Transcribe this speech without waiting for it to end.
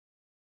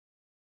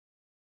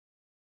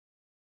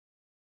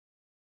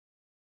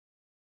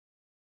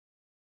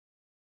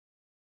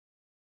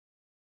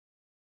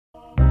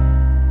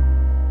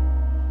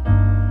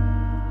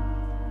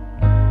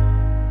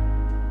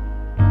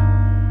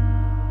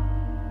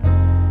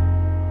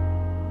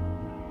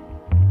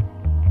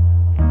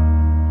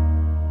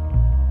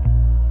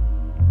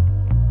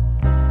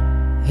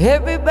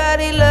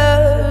Everybody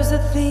loves the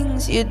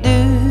things you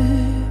do,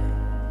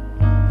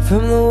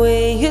 from the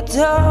way you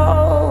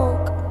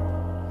talk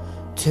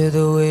to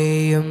the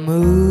way you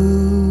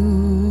move.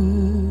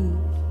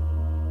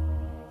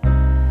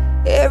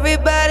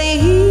 Everybody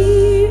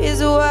here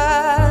is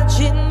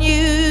watching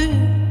you,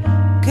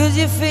 'cause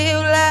you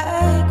feel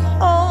like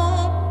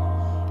home.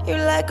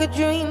 You're like a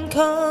dream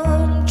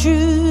come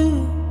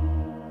true.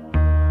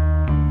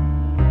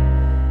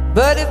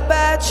 But if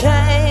by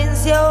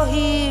chance you're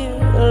here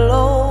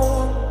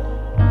alone,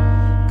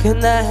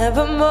 can I have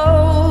a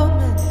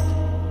moment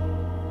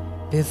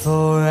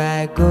before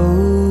I go?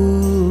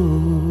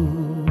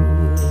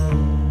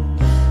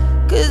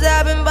 'Cause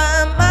I've been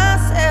by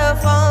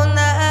myself all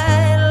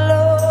night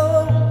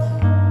long,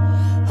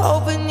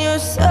 hoping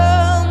you're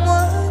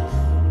someone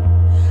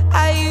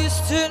I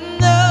used to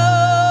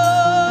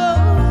know.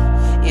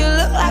 You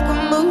look like a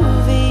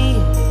movie,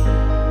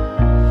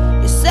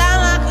 you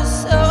sound like a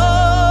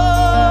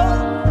song.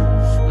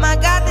 My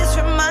God, this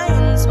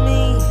reminds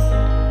me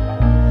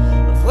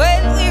of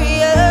when we were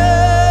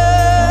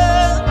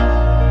young.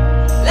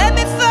 Let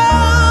me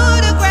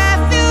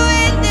photograph you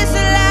in this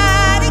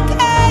light, in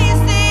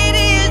case it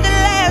is the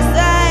last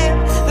time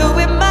that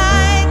we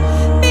might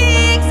be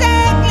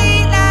exactly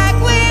like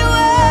we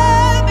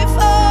were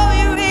before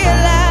we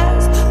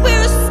realized we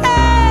were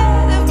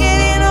sad of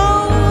getting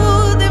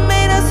old. It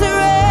made us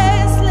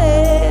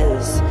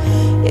restless.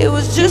 It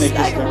was just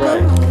like a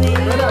movie.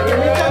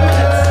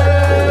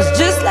 It was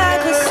just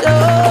like a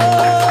song.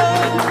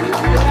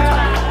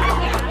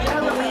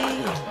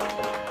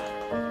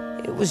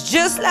 It was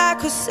just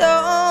like a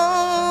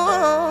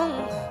song.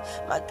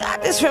 My God,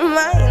 this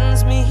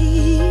reminds me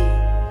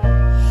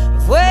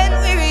of when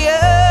we were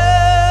young.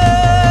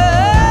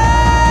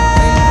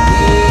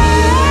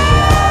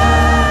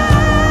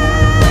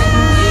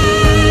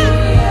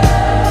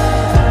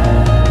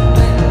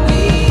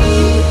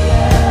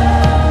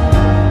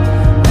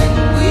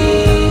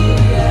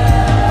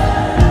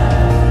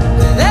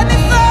 Let me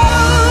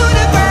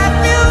photograph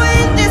you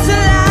in this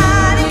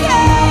light, in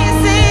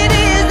case it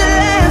is the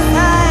last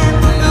time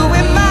that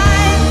we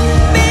might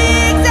be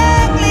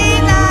exactly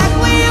like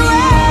we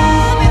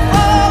were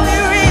before we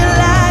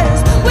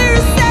realized we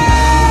were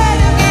sad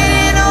of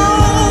getting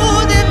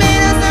old. It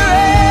made us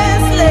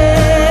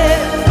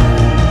restless.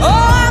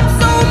 Oh, I'm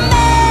so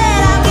mad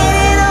I'm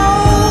getting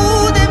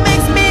old. It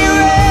makes me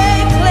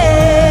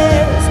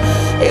reckless.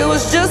 It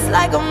was just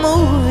like a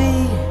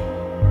movie.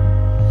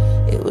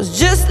 It was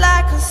just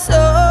like a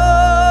song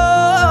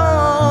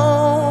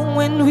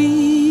when we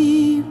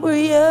were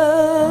young.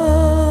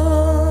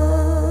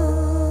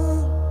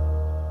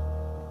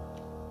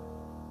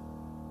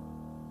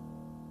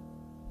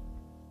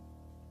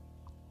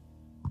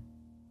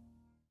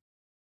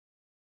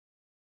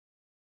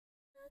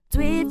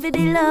 Tweet for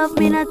the love,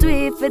 me not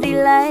tweet for the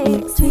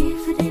likes. Tweet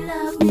for the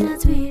love, me not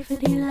tweet for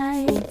the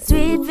likes.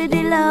 Tweet for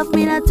the love,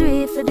 me not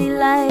tweet for the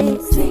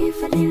likes. Tweet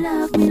for the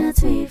love, me not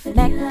tweet for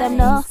the likes. Make them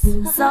know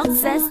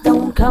success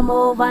don't come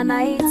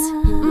overnight.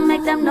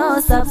 Make them know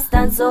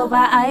substance over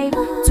hype.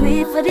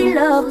 Tweet for the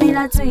love, me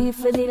not tweet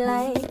for the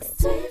likes.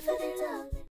 Tweet for the